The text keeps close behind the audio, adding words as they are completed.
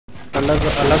अलग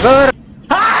अलग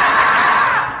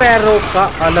पैरों का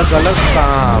अलग अलग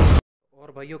काम।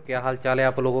 और भाइयों क्या हाल चाल है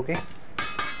आप लोगों के?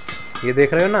 ये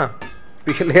देख रहे हो ना,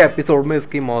 पिछले एपिसोड में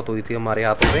इसकी मौत हुई थी हमारे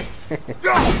हाथों से।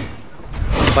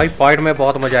 भाई फाइट में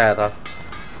बहुत मजा आया था।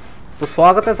 तो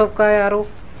स्वागत है सबका यारो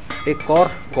एक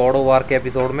और गॉड ऑफ वार के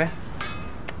एपिसोड में।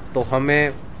 तो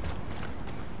हमें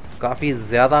काफ़ी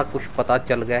ज़्यादा कुछ पता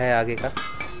चल गया है आगे का।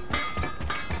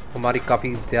 हमारी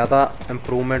काफ़ी ज़्यादा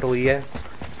इम्प्रूवमेंट हुई है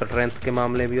स्ट्रेंथ के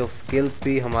मामले भी, और स्किल्स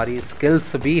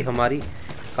भी हमारी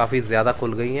काफ़ी ज़्यादा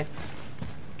खुल गई हैं।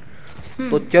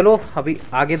 तो चलो अभी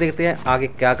आगे देखते हैं आगे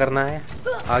क्या करना है,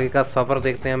 आगे का सफ़र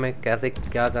देखते हैं हमें कैसे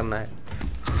क्या करना है।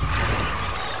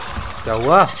 क्या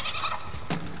हुआ?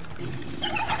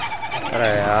 अरे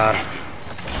यार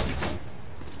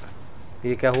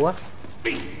ये क्या हुआ?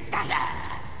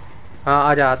 हाँ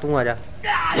आजा, तू आजा।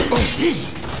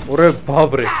 अरे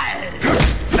बाप रे,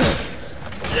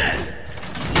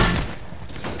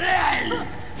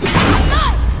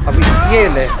 अभी ये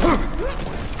ले,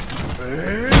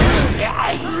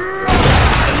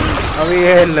 अभी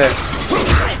ये ले।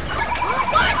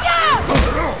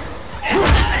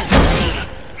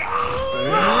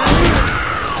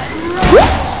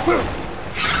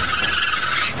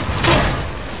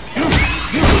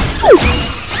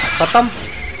 खत्म।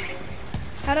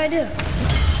 How'd I do?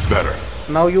 Better.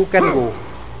 Now you can go,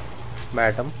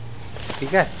 madam.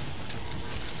 ठीक है,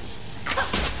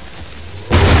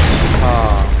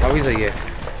 हाँ अभी सही है।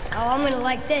 Oh, I'm gonna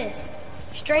like this.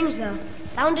 Strange though,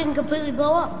 that one didn't completely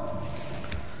blow up.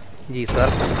 Ji sir.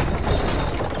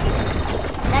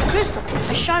 That crystal,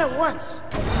 I shot it once.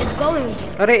 It's glowing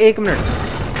again. अरे एक minute,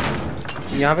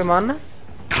 यहाँ पे मारना।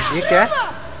 ये क्या है?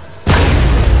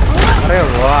 अरे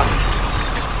वाह,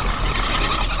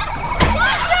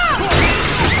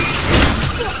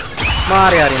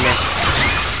 मार यार इन्हें।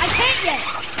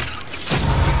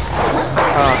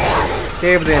 हाँ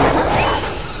टेप देने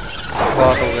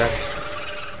बहुत हो गया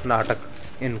नाटक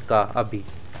इनका।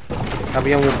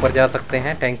 अभी हम ऊपर जा सकते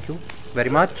हैं। Thank you very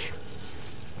much.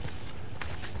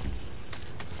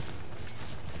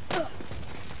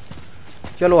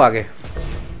 चलो आगे।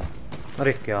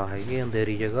 अरे क्या है ये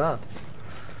अंधेरी जगह?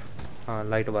 हाँ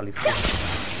लाइट वाली।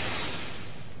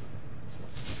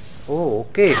 ओ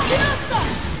ओके,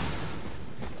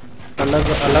 अलग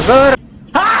अलग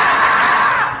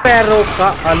पैरों का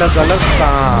अलग अलग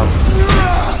काम।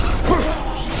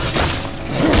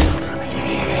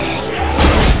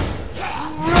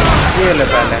 ये ले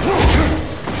पहले,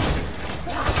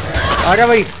 आजा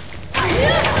भाई।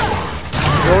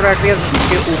 रोड एट्रियस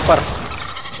के ऊपर।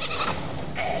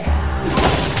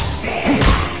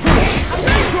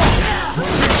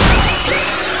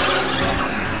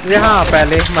 यहाँ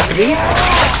पहले मछली।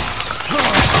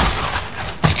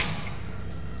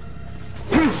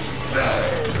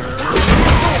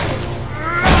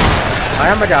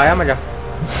 आया मजा, आया मजा।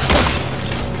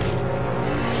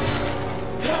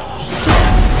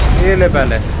 ये ले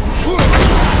पहले,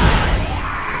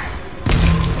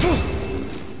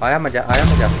 आया मजा, आया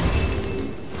मजा।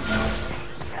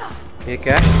 ये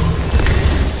क्या है?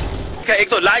 एक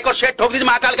तो लाइक और शेयर ठोक दीजिए,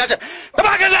 महाकाल का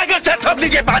दबा के लाइक और शेयर ठोक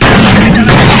दीजिए।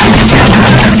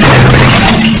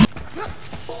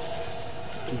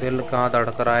 दिल कहाँ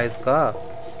धड़क रहा है इसका?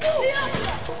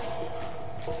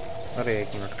 अरे एक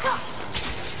मिनट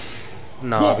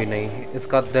ना, अभी नहीं।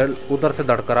 इसका दिल उधर से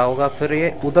धड़क रहा होगा, फिर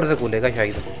ये उधर से खुलेगा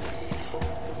शायद।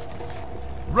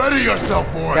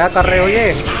 क्या कर रहे हो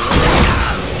ये?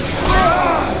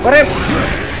 अरे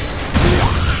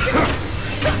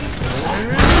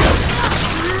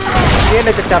ये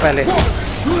ले चच्चा पहले।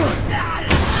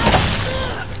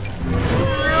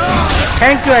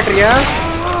 Thank you atria.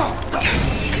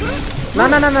 ना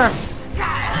ना ना ना,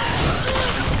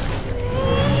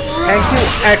 थैंक यू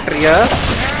एट्रियस।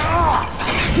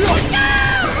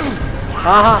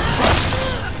 हाँ हाँ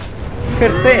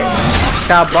फिर से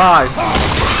शाबाश।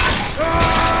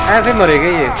 ऐसे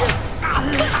मरेंगे ये।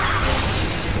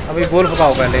 अभी गोल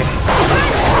फुकाओ पहले।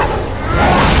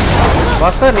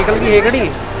 बस निकल गई हेगड़ी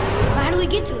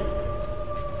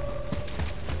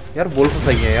यार। वुल्फ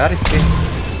सही है यार, इसके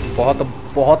बहुत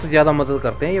बहुत ज्यादा मदद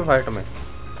करते हैं ये फाइट में।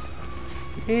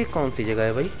 ये कौन सी जगह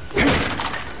है भाई?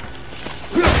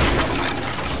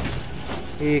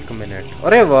 एक मिनट।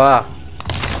 अरे वाह,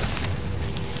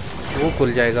 वो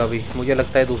खुल जाएगा अभी। मुझे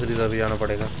लगता है दूसरी तरफ जाना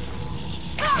पड़ेगा।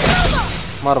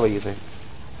 मार भाई इसे।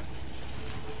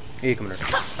 एक मिनट।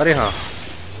 अरे हाँ,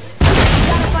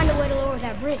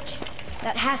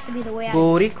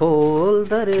 गोरी खोल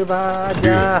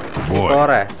दरवाजा।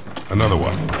 और है another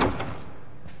one.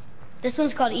 This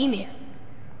one's called MIMIR.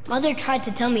 Mother tried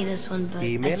to tell me this one, but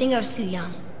I think I was too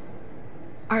young.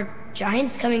 Are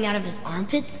giants coming out of his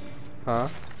armpits? हाँ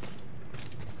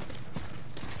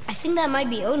I think that might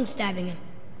be Odin stabbing him.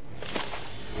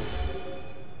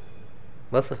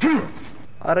 बस।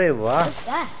 अरे वाह, What's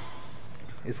that?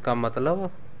 इसका मतलब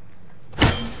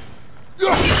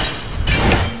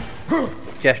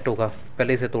chest होगा।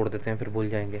 पहले इसे तोड़ देते हैं फिर भूल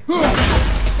जाएंगे।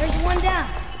 There's one down.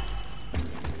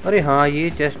 अरे हाँ ये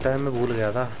चेस्ट है, मैं भूल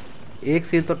गया था। एक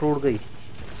सील तो टूट गई,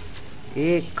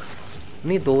 एक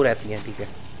नहीं दो रहती हैं। ठीक है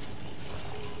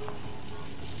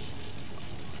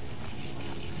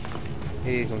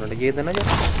एक मिनट, ये देना जो।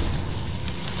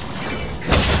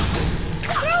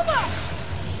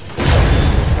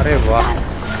 अरे वाह,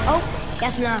 Oh,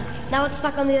 guess not. Now it's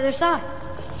stuck on the other side.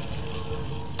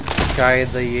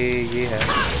 शायद ये है।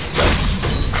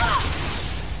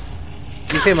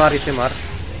 इसे मार, इसे मार।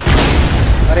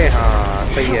 अरे हाँ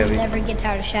सही है I'll अभी। never get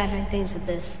tired of shattering things with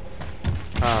this.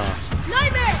 हाँ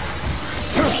Nightmare!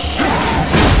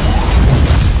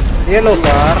 ये लो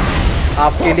सर,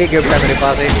 आपके लिए गिफ्ट है मेरे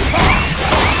पास एक।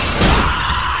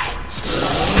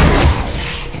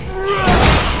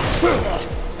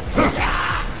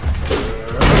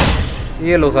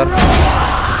 ये लो सर,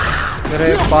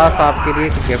 मेरे पास आपके लिए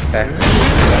एक गिफ्ट है।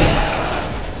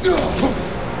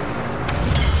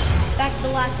 That's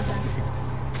the last of them.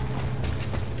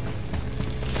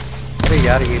 अरे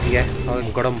यार ये भी है, और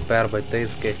गरम पैर बजते हैं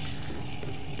इसके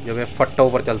जब ये फट्टा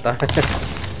ऊपर चलता है।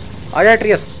 आजा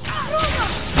ट्रियस।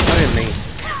 अरे नहीं,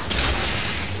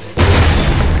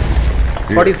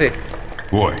 बड़ी से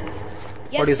Boy.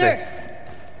 Yes, What is sir.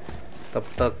 तब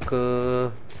तक।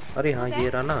 अरे हाँ ये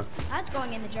रहा ना। That's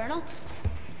going in the journal.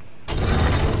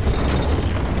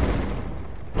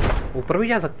 ऊपर भी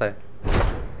जा सकता है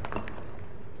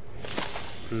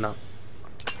ना।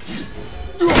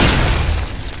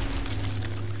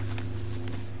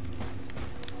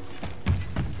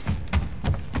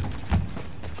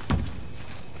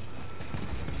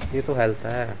 ये तो हेल्थ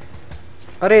है।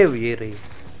 अरे ये रही,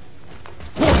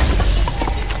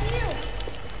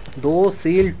 दो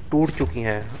सील टूट चुकी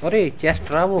हैं। अरे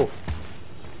चेस्ट रहा वो।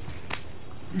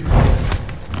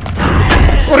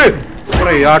 अरे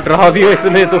अरे यार डरा दिया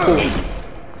इसने तो।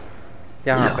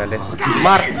 यहाँ पहले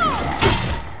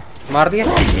मार दिया।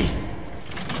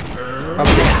 अब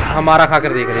हमारा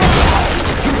खाकर देख रहे हैं।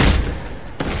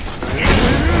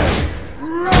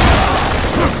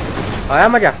 आया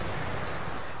मजा।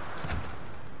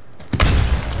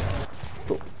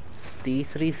 तो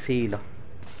तीसरी सील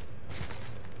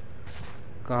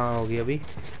कहाँ होगी अभी?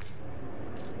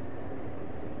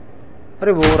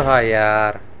 अरे वो रहा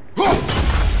यार,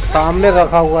 सामने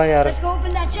रखा हुआ यार, Let's go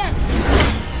open that chest.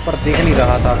 पर दिख नहीं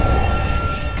रहा था।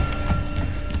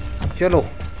 चलो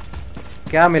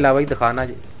क्या मिला भाई, दिखाना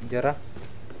जरा।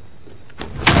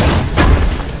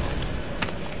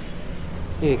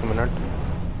 एक मिनट।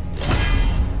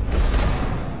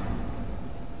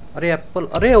 अरे एप्पल,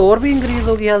 अरे और भी इंक्रीज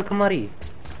होगी हेल्थ हमारी।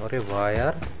 अरे वाह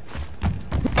यार,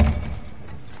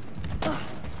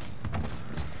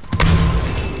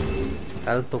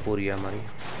 हेल्थ तो पूरी है हमारी।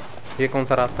 ये कौन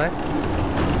सा रास्ता है?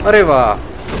 अरे वाह,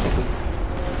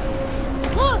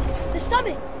 Look, the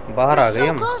summit. बाहर आ गए So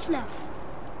हम। close now.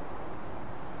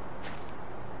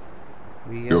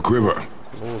 Your quiver.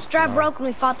 Strap broke when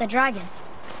we fought the dragon.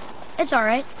 It's all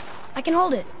right. I can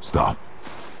hold it. Stop.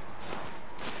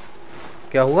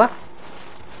 क्या हुआ?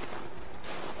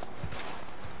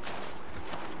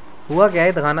 हुआ क्या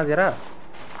है, दिखाना जरा।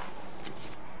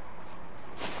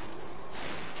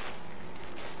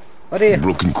 अरे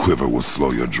Broken quiver will slow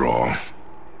your draw.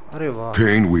 अरे वाह,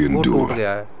 Pain we वो टूट endure.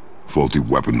 गया है। Faulty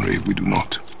weaponry we do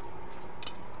not.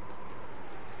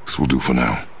 This will do for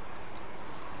now.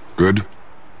 Good?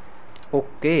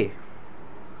 Okay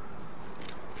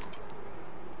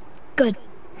Good.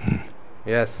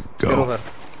 Yes, Go. चलो फिर।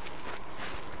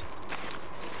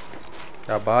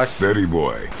 शाबाश, Steady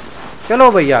boy. चलो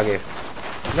भाई आगे।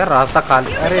 यार रास्ता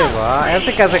खाली। अरे वाह,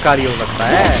 ऐसे कैसे खाली हो सकता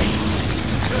है?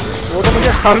 वो तो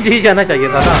मुझे समझ ही जाना चाहिए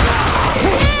था ना।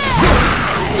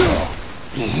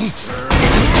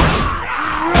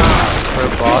 अरे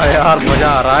वाह यार, मजा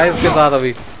आ रहा है इसके साथ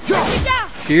अभी।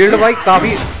 शील्ड भाई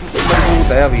काफी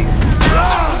मजबूत है अभी।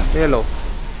 ये लो।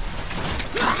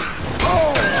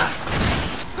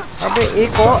 अबे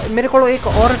एक और, मेरे को एक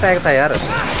और अटैक था यार,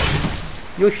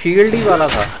 जो शील्ड ही वाला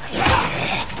था।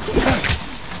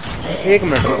 एक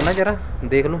मिनट रुकना जरा,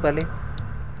 देख लूं पहले।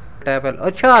 टैप है,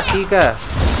 अच्छा ठीक है।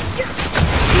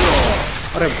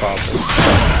 अरे बाप रे,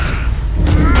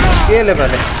 ये ले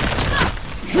पहले।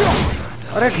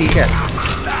 अरे ठीक है,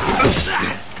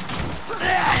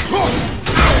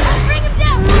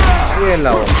 ये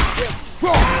लाओ।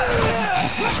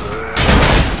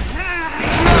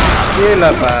 ये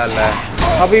ला पहले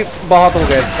अभी बहुत हो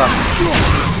गया इसका।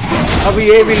 अभी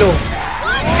ये भी लो।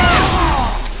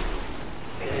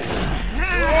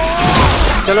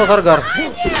 चलो घर।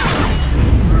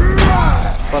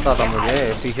 पता था मुझे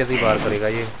पीछे से ही वार करेगा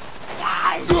ये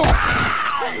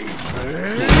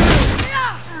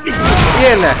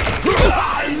ले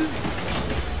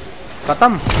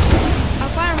खत्म।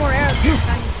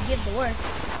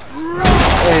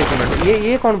 एक मिनट,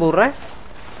 ये कौन बोल रहा है?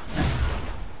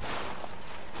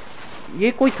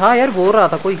 ये कोई था यार, बोल रहा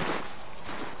था कोई।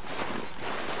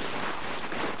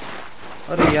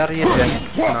 अरे यार ये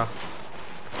ना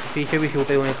पीछे भी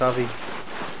छूटे हुए हैं काफी।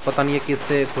 पता नहीं ये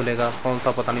किससे खुलेगा, कौन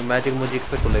सा पता नहीं, मैजिक मुजिक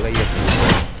से खुलेगा ये।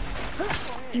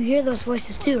 You hear those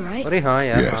voices too, right? अरे हाँ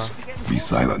यार। Yes. Be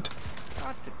silent.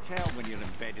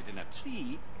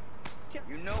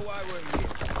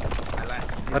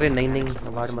 अरे नहीं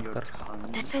आवाज मत कर।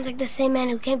 That sounds like the same man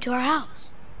who came to our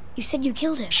house. You said you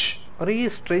killed him. अरे ये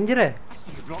स्ट्रेंजर है।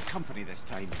 You brought company this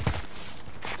time.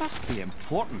 Must be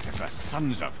important if the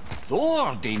sons of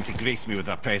Thor deign to grace me with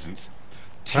their presence.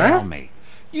 Tell me,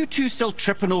 you two still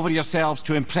tripping over yourselves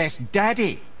to impress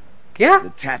Daddy? क्या?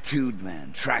 The tattooed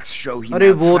man tracks show he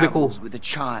अरे now वो travels देखो। with a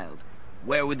child.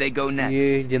 Where would they go next?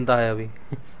 ये जिंदा है अभी।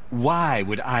 Why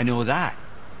would I know that?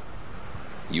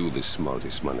 You the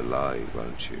smartest man alive,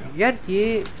 aren't you? यार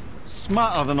ये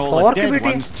Smarter than all Thor the के dead बेटे।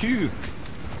 ones too.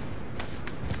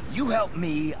 You help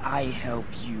me, I help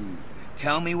you.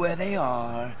 Tell me where they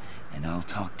are, and I'll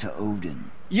talk to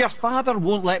Odin. Your father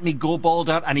won't let me go,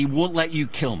 Balder, and he won't let you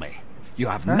kill me. You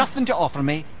have nothing to offer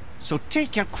me, so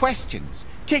take your questions,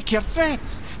 take your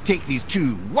threats, take these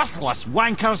two worthless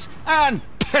wankers, and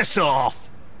piss off!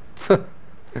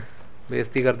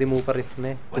 बेइज्जती कर दी मुंह पर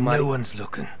इसने। When no one's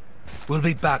looking, we'll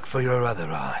be back for your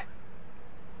other eye.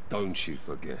 Don't you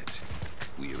forget,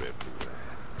 we're everywhere.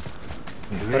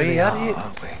 We अरे really यार are,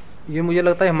 aren't we? ये मुझे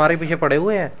लगता है हमारे पीछे पड़े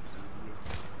हुए हैं।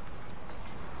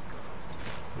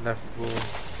 Let's go।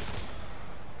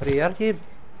 अरे यार ये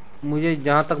मुझे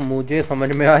जहाँ तक मुझे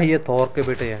समझ में आया ये थॉर के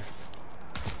बेटे हैं।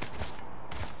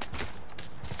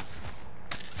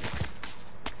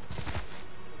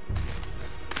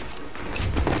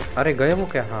 अरे गए वो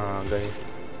क्या? हाँ गए।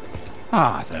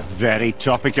 Ah, the very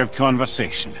topic of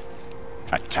conversation.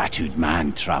 A tattooed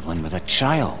man traveling with a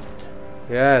child.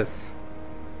 Yes।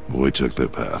 We took their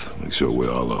path. Make sure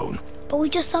we're all alone. But we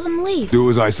just saw them leave. Do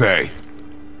as I say.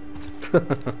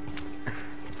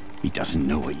 He doesn't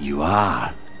know what you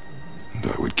are.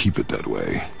 And I would keep it that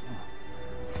way.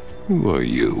 Who are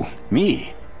you?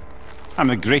 Me? I'm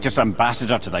the greatest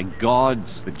ambassador to the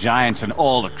gods, the giants, and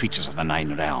all the creatures of the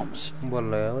Nine Realms. बोल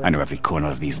रहे हो। I know every corner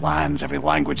of these lands, every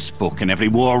language spoken, every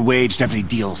war waged, every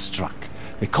deal struck.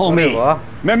 They call me वाह।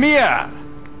 MIMIR,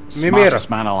 MIMIR। smartest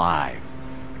man alive.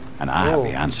 And I have Oh.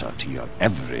 the answer to your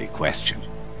every question.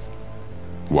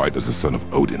 Why does the son of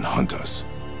Odin hunt us?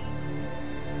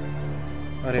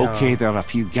 अरे Okay, हाँ। there are a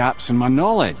few gaps in my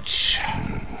knowledge.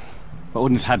 But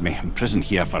Odin's had me imprisoned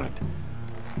here for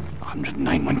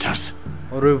 109 winters.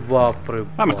 अरे बाप रे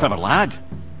I'm a बाप। clever lad.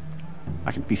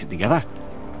 I can piece it together.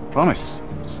 Promise.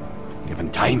 Just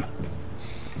given time.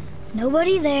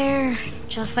 Nobody there,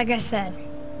 just like I said.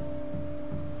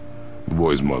 The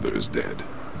boy's mother is dead.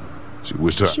 She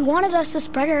wished her... She wanted us to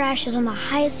spread her ashes on the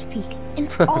highest peak in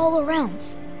all the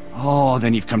realms. Oh,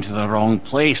 then you've come to the wrong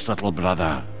place, little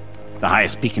brother. The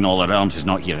highest peak in all the realms is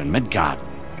not here in Midgard.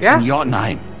 It's in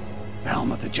Jotunheim,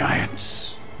 realm of the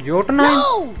giants. Jotunheim?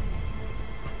 No!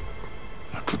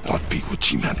 That could not be what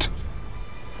she meant.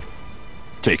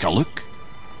 Take a look.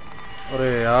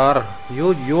 अरे यार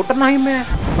यो जोटनहाइम में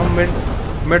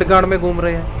हम Midgard में घूम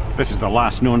रहे हैं। This is the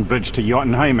last known bridge to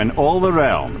Jotunheim in all the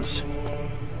realms.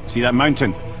 See that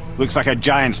mountain? Looks like a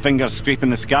giant's finger scraping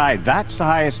the sky. That's the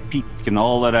highest peak in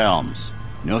all the realms.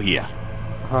 No here.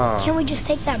 हाँ। Can't we just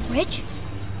take that bridge?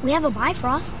 We have a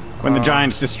Bifrost. When the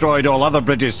giants destroyed all other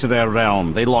bridges to their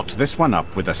realm, they locked this one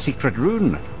up with a secret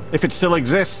rune. If it still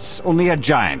exists, only a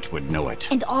giant would know it.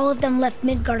 And all of them left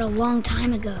Midgard a long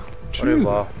time ago. अरे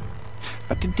वाह।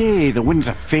 But today, the winds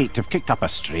of fate have kicked up a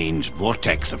strange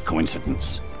vortex of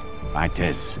coincidence. Fact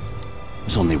is,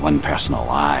 there's only one person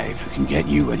alive who can get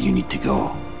you where you need to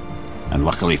go. And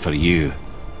luckily for you,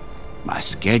 my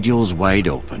schedule's wide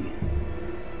open.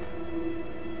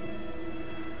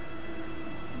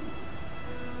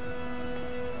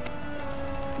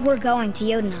 We're going to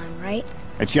Jotunheim, right?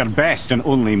 It's your best and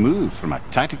only move from a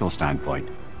tactical standpoint.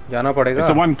 जाना पड़ेगा। It's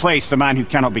the one place the man who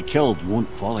cannot be killed won't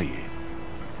follow you.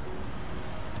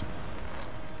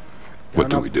 What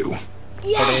do we do?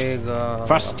 Yes! पड़ेगा।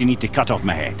 First, you need to cut off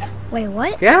my head. Wait,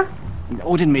 what? क्या?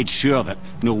 Odin made sure that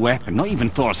no weapon, not even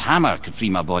Thor's hammer, could free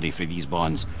my body from these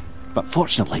bonds. But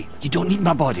fortunately, you don't need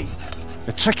my body.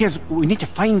 The trick is, we need to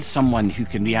find someone who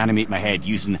can reanimate my head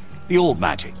using the old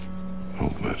magic.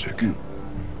 Old magic.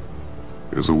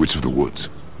 There's a witch of the woods.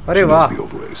 Arre She knows वाह. the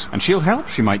old ways. And she'll help.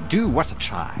 She might do. Worth a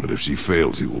try. But if she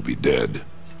fails, he will be dead.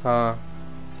 हाँ.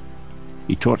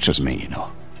 He tortures me, you know.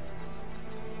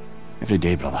 Every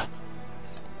day, brother.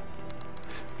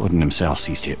 Odin himself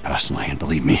sees to it personally, and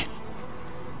believe me,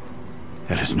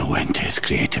 there is no end to his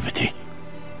creativity.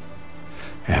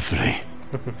 Every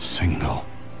single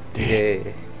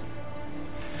day.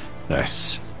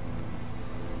 ये.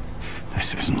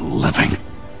 This isn't living.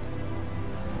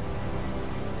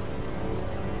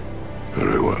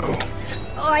 Very well.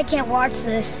 Oh, I can't watch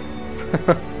this.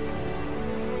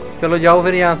 चलो जाओ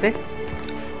फिर यहाँ से.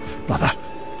 Brother,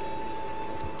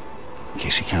 in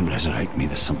case you can't resurrect me,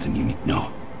 there's something you need to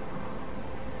know.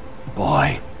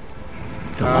 Boy,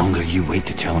 the longer you wait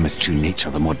to tell him his true nature,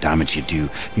 the more damage you do.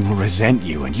 He will resent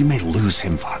you, and you may lose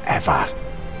him forever.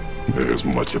 There's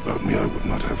much about me I would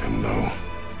not have him know.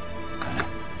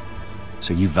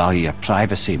 So you value your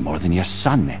privacy more than your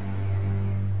son, eh?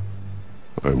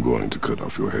 I'm going to cut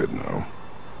off your head now.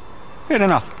 Fair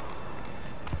enough.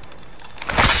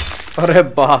 अरे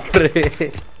बाप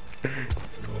रे.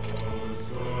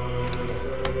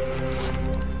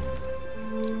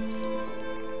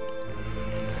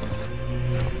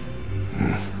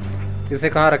 इसे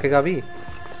कहाँ रखेगा अभी?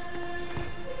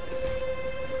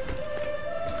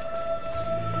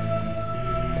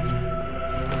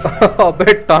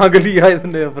 अबे टांग लिया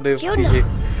इसने अपने Yona, पीछे.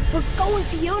 we're going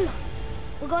to Yona.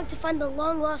 We're going to find the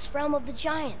long-lost realm of the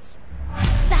giants.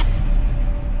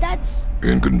 That's...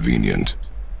 Inconvenient.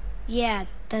 Yeah,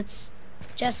 that's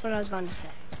just what I was going to say.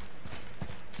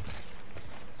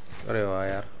 अरे वाह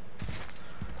यार.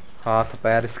 हाथ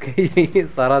पैर इसके यही,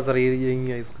 सारा शरीर यही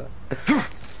है इसका.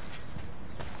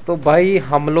 तो भाई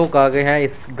हम लोग आ गए हैं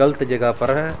इस गलत जगह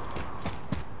पर है.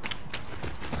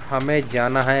 हमें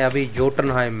जाना है अभी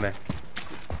जोटनहाइम में.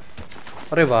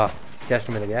 अरे वाह, चेस्ट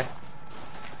मिल गया.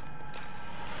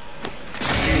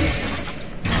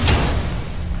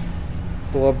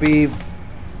 तो अभी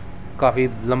काफी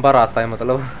लंबा रास्ता है,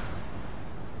 मतलब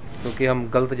क्योंकि हम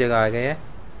गलत जगह आ गए हैं.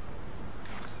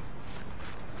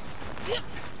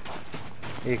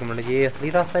 एक मिनट, ये असली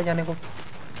रास्ता है जाने को?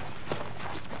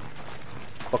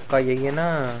 पक्का यही है ना?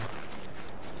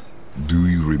 Do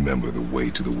you remember the way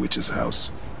to the witch's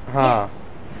house? हाँ. Yes.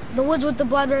 The woods with the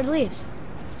blood red leaves.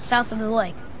 South of the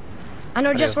lake. I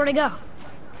know just where to go.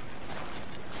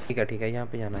 ठीक है, यहाँ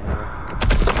पे जाना है.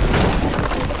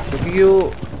 क्योंकि यो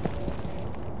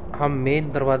हम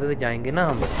मेन दरवाजे से जाएंगे ना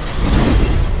हम.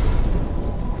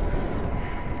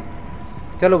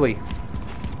 चलो भाई.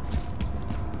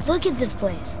 Look at this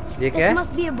place. ये क्या है? This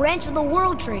must be a branch of the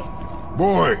world tree.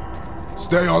 Boy,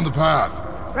 stay on the path.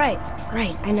 Right,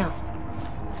 I know.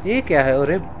 ये क्या है?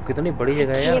 अरे कितनी बड़ी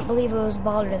जगह है I यार. can't believe it was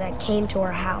Baldur that came to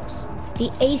our house. The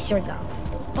Aesir god.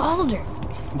 Baldur.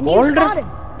 And Baldur? you fought him.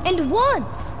 And won.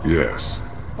 Yes.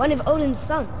 One of Odin's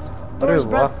sons. अरे Thor's वाह.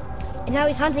 brother. And now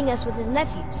he's hunting us with his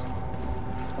nephews.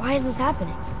 Why is this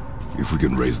happening? If we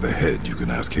can raise the head, you can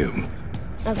ask him.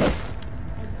 Okay.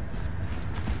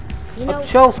 You know,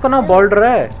 अच्छा, उसका नाम बॉल्डर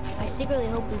है. I secretly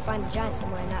hope we find a giant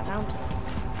somewhere in that mountain.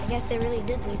 I guess they really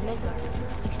did leave Midguard,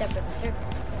 except for the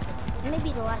serpent. And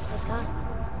maybe the last of his kind.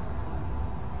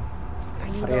 Are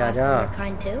you the अरे last of आजा. your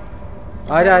kind too? Is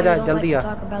आजा, that why आजा, you don't जल्दी like uh. to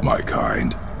talk about My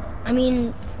kind. I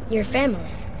mean, your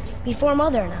family. Before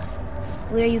Mother and I.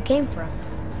 Where you came from.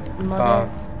 Mother,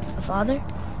 a father?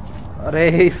 अरे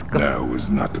इसका. Now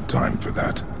is not the time for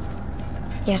that.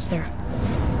 Yes, sir.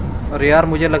 अरे यार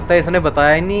मुझे लगता है इसने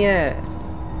बताया ही नहीं है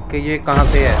कि ये कहाँ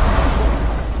से है.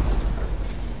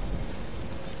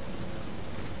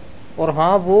 और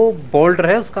हाँ, वो बोल्डर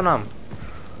है उसका नाम.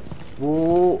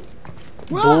 वो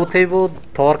दो थे, वो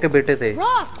थॉर के बेटे थे.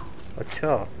 Rock!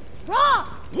 अच्छा. Rock!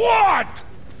 What?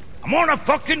 I'm on a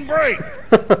fucking break.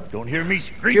 Don't hear me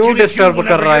screeching क्यों at you डिस्टर्ब कर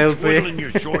whenever रहा है you're उसे? twiddling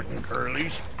your short and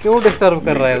curlies. क्यों डिस्टर्ब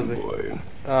कर रहा है Good उसे? boy.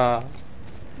 हाँ.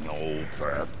 No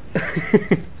crap.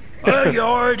 Well, you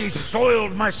already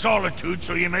soiled my solitude,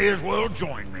 so you may as well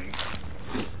join me.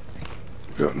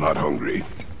 You're not hungry.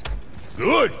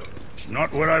 Good. It's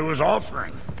not what I was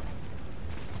offering.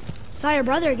 Saw your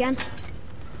brother again.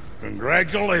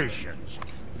 Congratulations.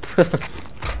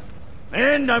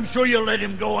 And I'm sure you'll let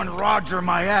him go and roger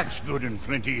my axe good and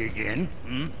plenty again.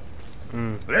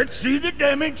 Let's see the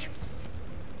damage.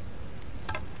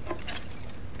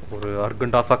 अरे यार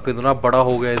गंडासा कितना बड़ा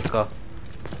हो गया इसका.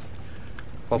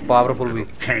 और powerful भी.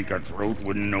 Canker throat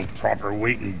wouldn't know proper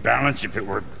weight and balance if it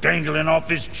were dangling off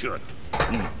his chut.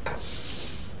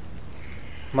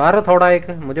 मारो थोड़ा एक.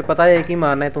 मुझे पता है एक ही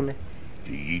मारना है तूने.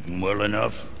 He eating well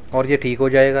enough? और ये ठीक हो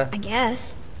जाएगा। I guess.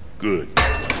 Good.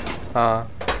 हाँ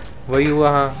वही हुआ।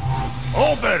 हाँ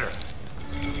All better.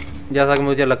 जैसा कि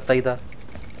मुझे लगता ही था।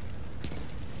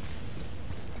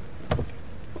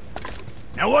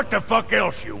 Now what the fuck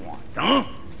else you want, huh?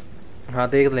 हाँ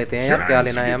देख लेते हैं यार क्या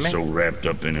लेना है हमें। So wrapped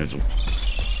up in his...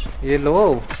 ये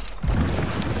लो।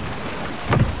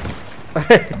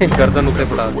 गर्दन उसे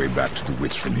पड़ा। Way back to the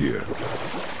witch from here.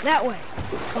 That way,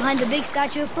 behind the big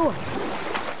statue of Thor.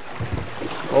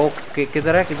 Okay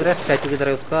किधर है स्टैचू किधर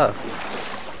है उसका?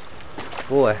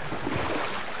 वो है।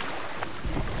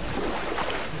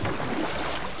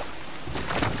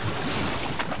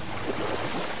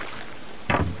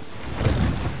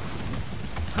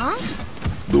 Huh?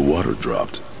 The water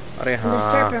dropped. अरे The हाँ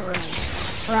serpent room.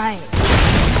 Right.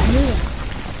 I knew it.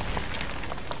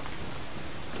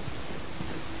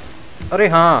 अरे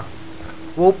हाँ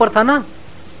वो ऊपर था ना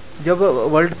जब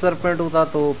वर्ल्ड सरपेंट होता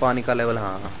तो पानी का लेवल।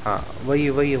 हाँ हाँ वही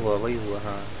हुआ।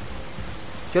 हाँ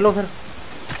चलो फिर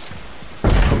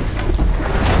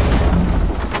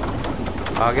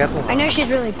आ गया तो। I know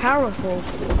she's really powerful,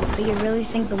 but you really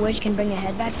think the witch can bring a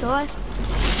head back to life?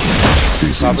 She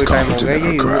seems काफी टाइम हो competent गया in ये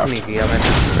her यूज craft, नहीं किया मैंने।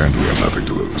 and we have nothing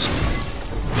to lose.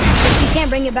 If you can't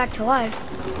bring it back to life,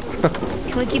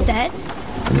 can we keep the head?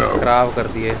 No, खराब कर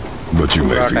दिए but you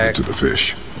may पूरा feed it attack. to the fish.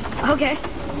 Okay.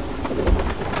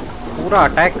 पूरा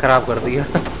attack खराब कर दिया।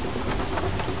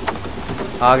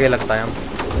 आगे लगता है हम।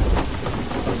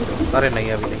 अरे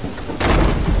नहीं अभी नहीं।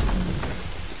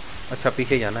 अच्छा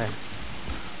पीछे जाना है।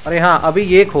 अरे हाँ अभी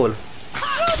ये खोल।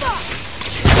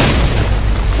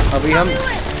 अभी हम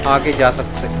आगे जा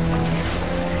सकते।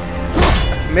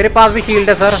 मेरे पास भी शील्ड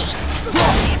है सर।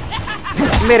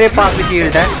 मेरे पास भी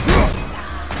शील्ड है।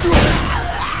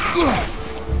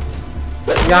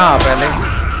 यहाँ पहले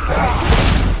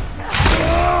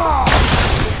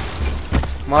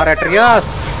मार एट्रियस।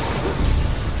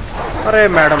 अरे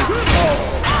मैडम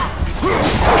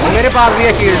मेरे पास भी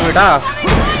है शील्ड बेटा।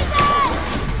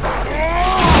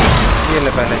 ये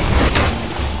ले पहले।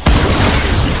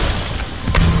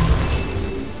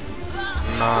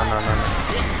 ना ना ना ना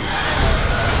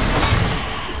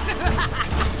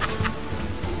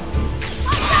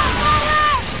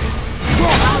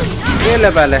ये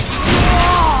ले पहले।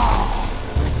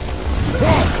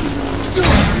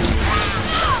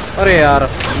 अरे यार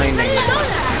नहीं नहीं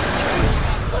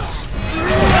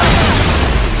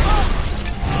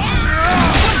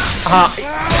हाँ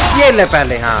ये ले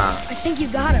पहले। हाँ I think you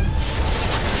got him.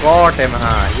 Got him,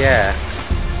 हाँ yeah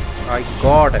I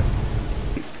got him।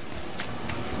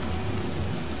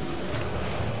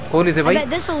 खोल इसे I भाई। bet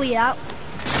this will lead out.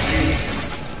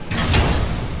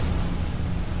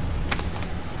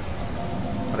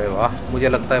 अरे वाह मुझे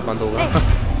लगता है बंद होगा। Hey,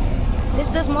 this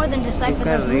does more than You decipher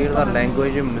can those read the newspaper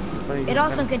language reports. It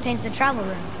also contains the travel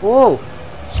room. Oh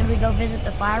Should we go visit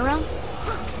the fire room?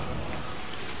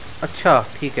 अच्छा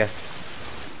ठीक है।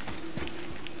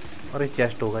 अरे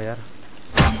चेस्ट होगा यार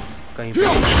कहीं पे।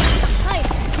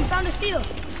 Nice, you found a seal.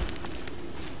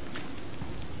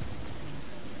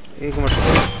 एक minute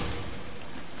रुको।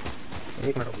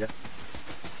 एक मिनट रुक जा।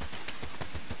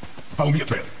 Follow me,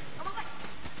 Atreus.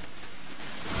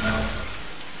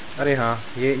 अरे हाँ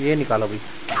ये निकालो अभी।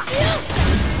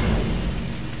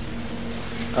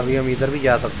 अभी हम इधर भी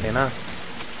जा सकते हैं ना।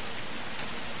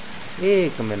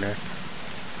 एक मिनट।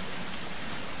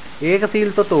 एक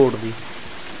सील तो तोड़ दी।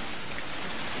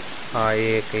 हाँ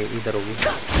एक इधर होगी।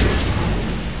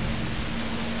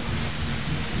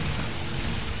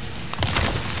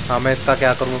 हाँ मैं इसका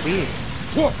क्या करूँ अभी?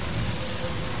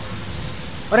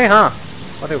 अरे हाँ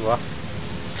अरे वाह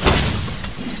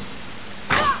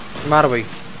मार भाई।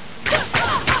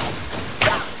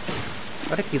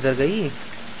 अरे किधर गई?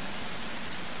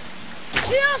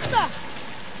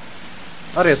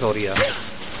 अरे सॉरी यार।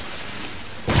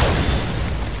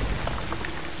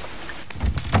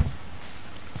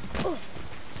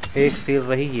 एक सील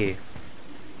रही ये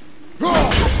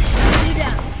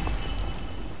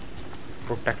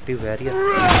प्रोटेक्टिव एरिया।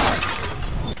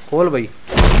 खोल भाई।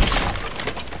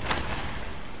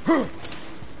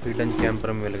 हिडन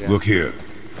चैम्बर मिल गया। Look here.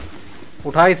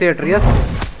 उठा इसे Atreus.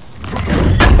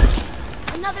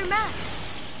 Another map.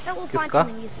 Bet we'll find किसका?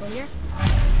 something useful here.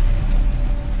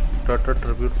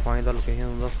 Tribute find the location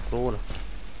of the scroll.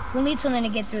 We'll need something to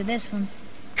get through this one.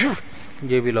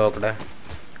 ये भी लॉक्ड है।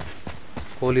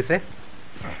 खोल इसे।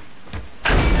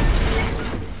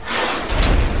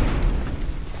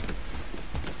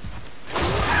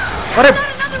 अरे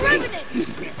Another revenant.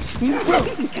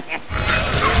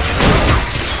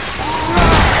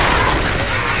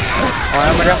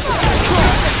 आया मजा।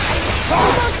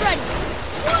 Almost ready.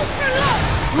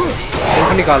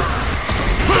 ऊँट निकाल।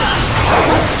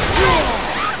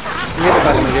 ये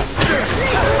बता दे मुझे।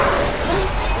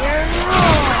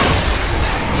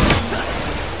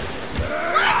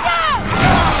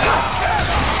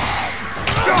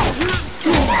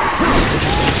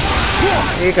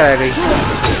 एक आ गई।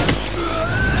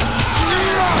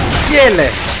 ये ले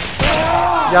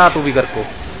जा तू भी घर को।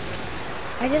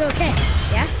 I did okay,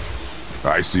 yeah?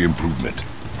 I see improvement.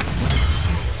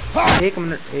 एक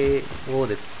मिनट वो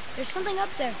देख। There's something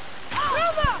up there.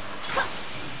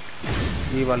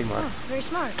 ये वाली मार। Oh, very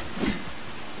smart.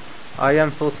 I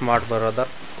am so smart brother।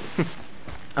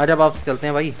 आजा वापस चलते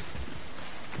हैं भाई।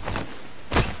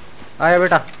 आया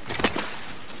बेटा।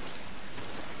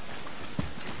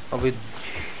 अभी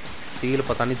सील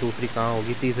पता नहीं दूसरी कहाँ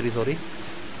होगी, तीसरी सॉरी,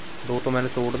 दो तो मैंने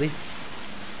तोड़ दी।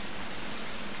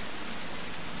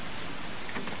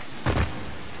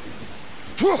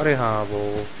 अरे हाँ वो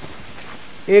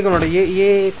एक मिनट,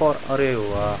 ये एक और। अरे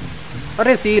वाह,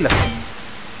 अरे सील।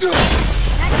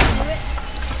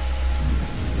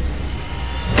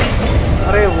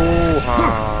 अरे वो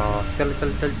हाँ, चल चल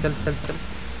चल चल चल चल,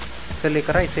 इसे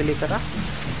लेकर आ, इसे लेकर आ,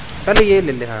 पहले ये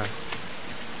ले ले। हाँ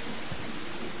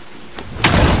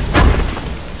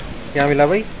क्या मिला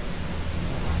भाई?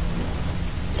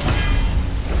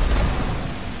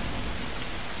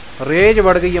 रेज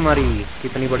बढ़ गई हमारी,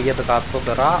 कितनी बढ़िया तकात तो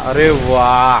करा। अरे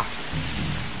वाह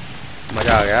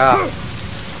मजा आ गया।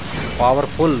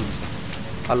 Powerful,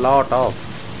 a lot of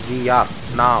we are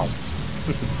now.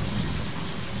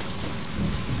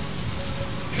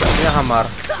 यहाँ मार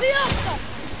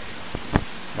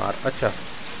मार। अच्छा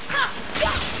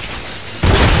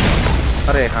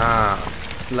अरे हाँ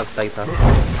लगता ही था।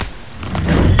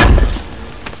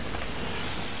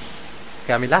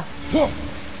 क्या मिला?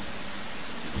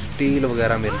 स्टील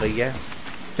वगैरह मिल रही है।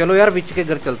 चलो यार बिच के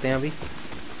घर चलते हैं अभी।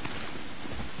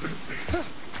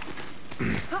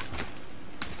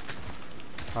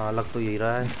 हाँ लग तो यही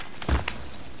रहा है।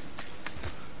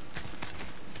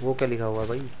 वो क्या लिखा हुआ है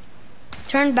भाई?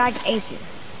 Turn back Aesir.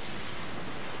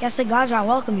 Guess the gods are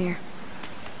welcome here.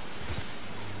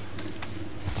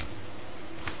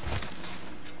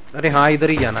 अरे हाँ इधर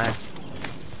ही जाना है,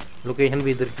 लोकेशन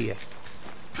भी इधर की है।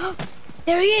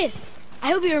 There he is.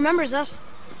 I hope he remembers us.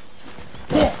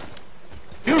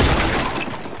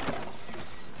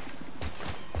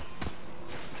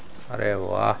 अरे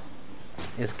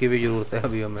वाह इसकी भी जरूरत है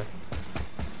अभी हमें।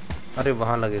 अरे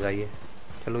वहाँ लगेगा ये।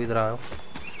 चलो इधर आओ,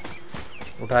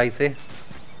 उठा इसे,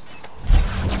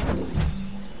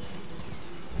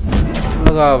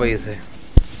 लगा भाई इसे,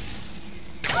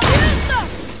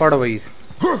 पढ़ भाई,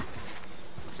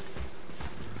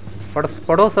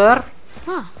 पढ़ो sir.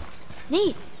 Huh.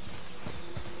 Neat.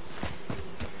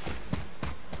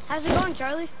 How's it going,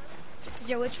 Charlie? Is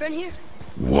your witch friend here?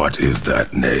 What is that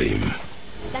name?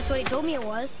 That's what he told me it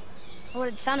was. Or what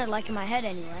it sounded like in my head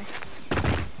anyway.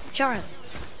 Charlie.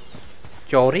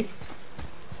 Chauri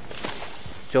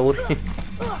Chauri.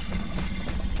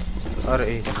 अरे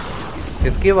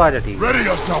इसकी आवाज है ठीक।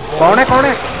 कौन है कौन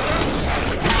है?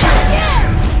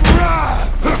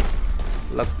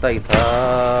 लगता ही था,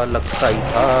 लगता ही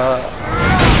था।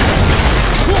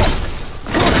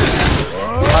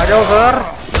 आ जाओ सर।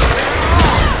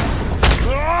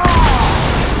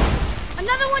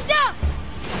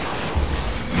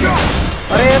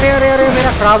 अरे अरे अरे अरे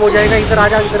मेरा खराब हो जाएगा। इधर आ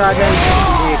जा, इधर आ जा।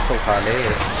 एक तो खा ले।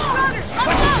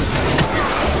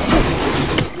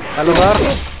 Hello sir.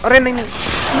 अरे नहीं नहीं,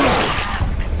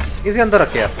 इसे अंदर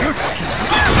रखे यार।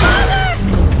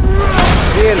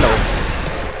 ये लो,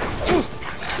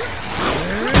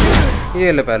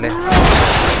 ये ले पहले।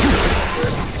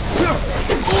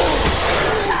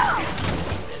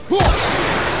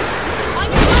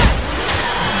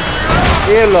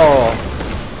 ये लो,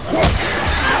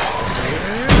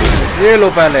 ये लो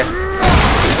पहले,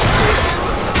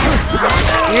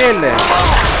 ये ले।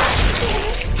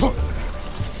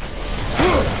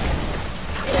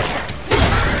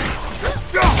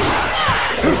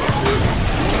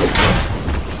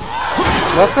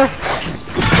 बस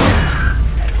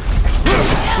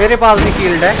मेरे पास भी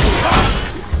शील्ड है।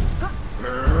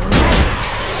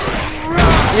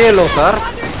 ये लो सर,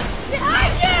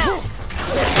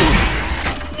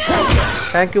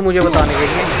 थैंक यू मुझे बताने के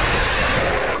लिए।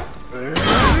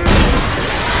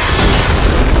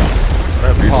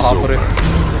 बाप रे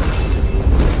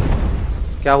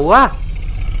क्या हुआ?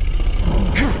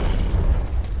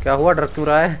 क्या हुआ? डर क्यों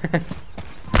रहा है?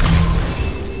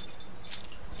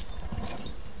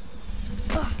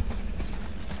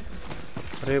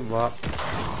 अरे वाह,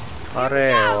 अरे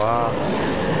वाह,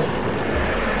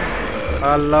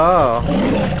 अल्लाह।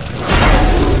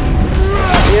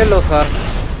 ये लो सर,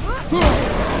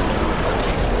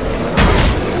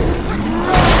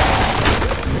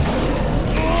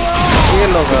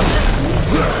 लो कर,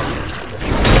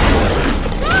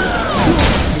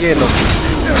 ये लो,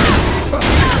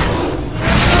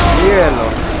 ये लो,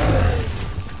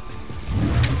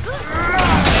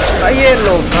 ये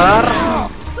लो कर,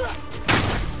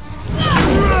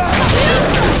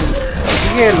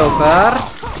 ये लो कर।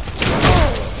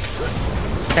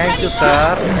 Thank you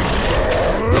sir.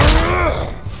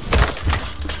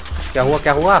 क्या हुआ,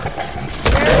 क्या हुआ?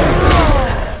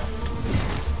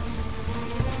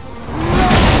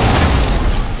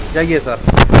 जाइए सर,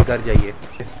 घर जाइए।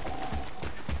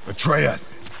 Atreus,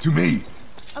 to me.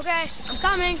 Okay, I'm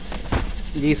coming.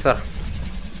 Ji sir.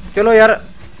 चलो यार,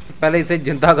 पहले इसे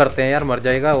जिंदा करते हैं यार, मर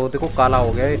जाएगा वो। देखो काला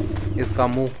हो गया है इसका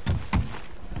मुंह।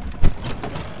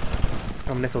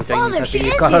 हमने सोचा ही नहीं था कि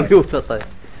ये काला भी हो सकता है।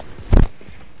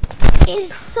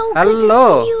 It's so good to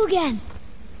see you again.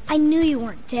 I knew you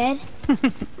weren't dead.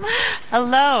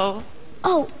 Hello.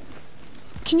 Oh,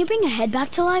 can you bring a head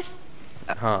back to life?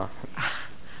 हाँ।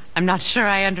 I'm not sure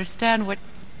I understand what...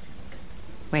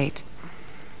 Wait.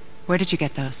 Where did you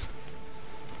get those?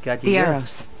 क्या चीज़ The है?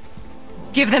 arrows.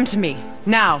 Give them to me,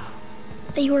 now.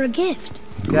 They were a gift.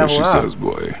 Do as she says,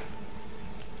 boy.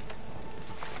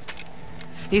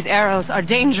 These arrows are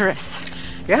dangerous.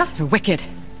 क्या? They're wicked.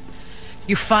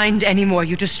 You find any more,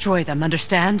 you destroy them,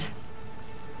 understand?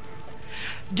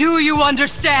 Do you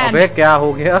understand? अबे क्या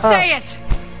हो गया? Say it!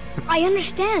 I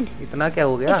understand. इतना क्या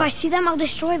हो गया? If I see them, I'll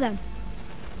destroy them.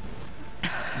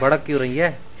 भड़क क्यों रही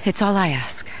है? It's all I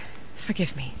ask.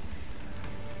 Forgive me.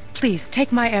 Please,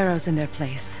 take my arrows in their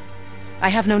place. I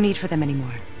have no need for them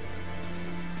anymore.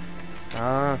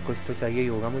 हाँ, कुछ तो चाहिए ही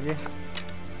होगा मुझे।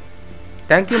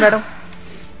 Thank you, madam.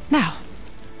 Now,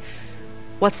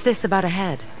 what's this about a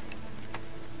head?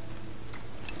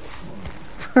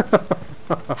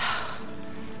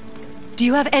 Do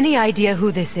you have any idea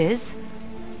who this is?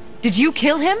 Did you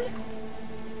kill him?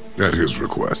 At his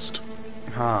request.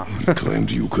 हाँ। He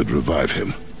claimed you could revive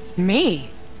him. Me?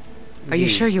 Are you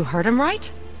sure you heard him right?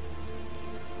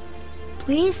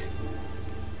 Please?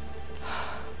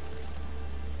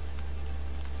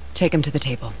 Take him to the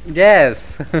table. Yes.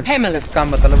 Hey, Miller. इसका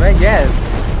मतलब है yes.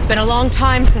 It's been a long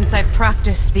time since I've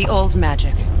practiced the old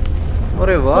magic.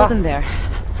 अरे वाह। Hold him there.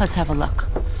 Let's have a look.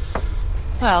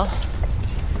 Well,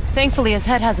 thankfully his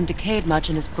head hasn't decayed much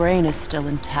and his brain is still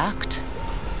intact.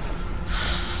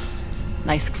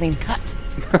 Nice clean cut.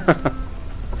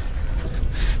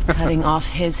 Cutting off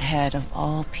his head of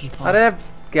all people. अरे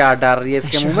क्या डाल रही है I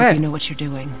इसके sure मुंह hope you में? know what you're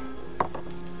doing.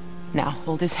 Now,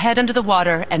 hold his head under the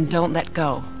water and don't let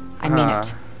go. I mean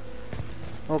it.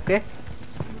 Okay.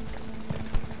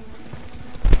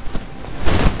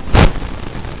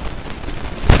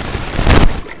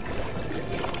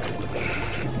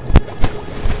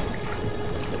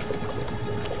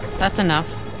 That's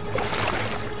enough.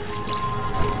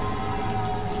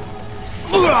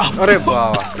 अरे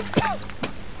वाह,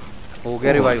 हो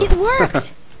गया revive. It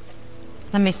worked!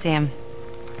 Let me see him.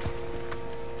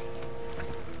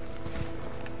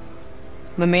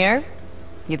 Mimir,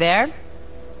 you there?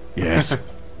 Yes.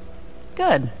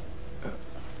 Good.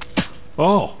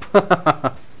 Oh.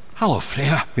 Hello,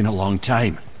 Freya. Been a long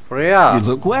time. Freya. You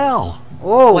look well.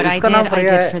 Oh, What I इसका did, नाम I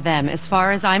Freya did है। for them. As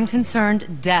far as I'm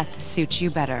concerned, death suits you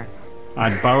better.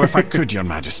 I'd bow if I could, Your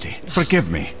Majesty.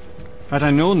 Forgive me. Had I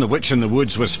known the witch in the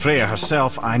woods was Freya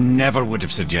herself, I never would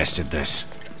have suggested this.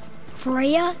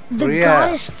 Freya? The Freya.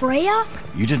 goddess Freya?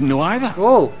 You didn't know either?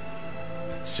 Oh,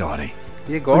 Sorry.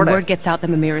 ये When God है। word gets out that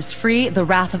Mimir is free, the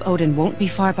wrath of Odin won't be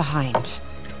far behind.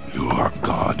 You are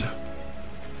God.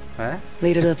 हैं?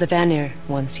 Leader of the Vanir,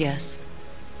 once yes,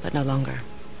 but no longer.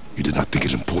 You did not think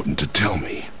it important to tell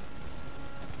me.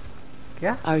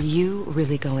 क्या? Are you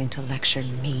really going to lecture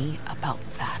me about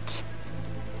that?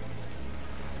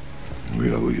 We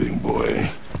are leaving, boy.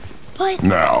 But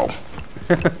Now.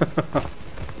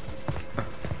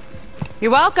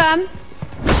 You're welcome.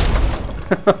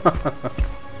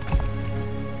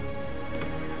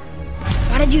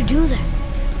 why did you do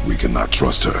that? We cannot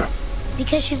trust her.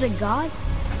 Because she's a god?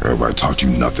 Have I taught you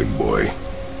nothing, boy?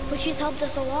 But she's helped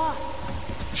us a lot.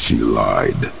 She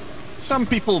lied. Some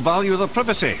people value their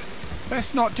privacy.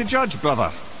 Best not to judge,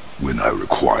 brother. When I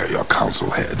require your council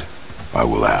head, I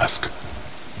will ask.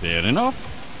 Fair enough.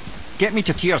 Get me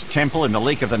to Tyr's temple in the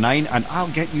Lake of the Nine, and I'll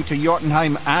get you to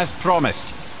Jotunheim as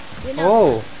promised. We know.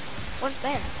 Oh, What's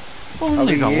there?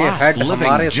 Only the ये last head living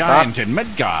हमारे giant in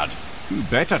Midgard. Who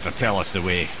better to tell us the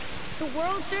way? The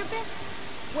world serpent?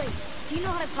 Wait, do you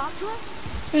know how to talk to him?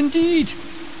 Indeed.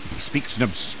 He speaks an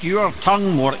obscure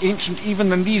tongue more ancient even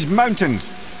than these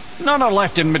mountains. None are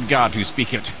left in Midgard who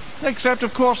speak it. Except,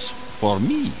 of course, for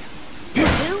me. You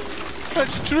do?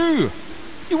 It's true.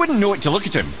 You wouldn't know it to look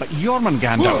at him, but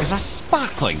Jormungandr is a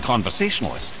sparkling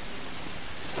conversationalist.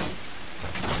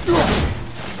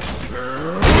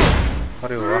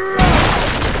 अरे वाह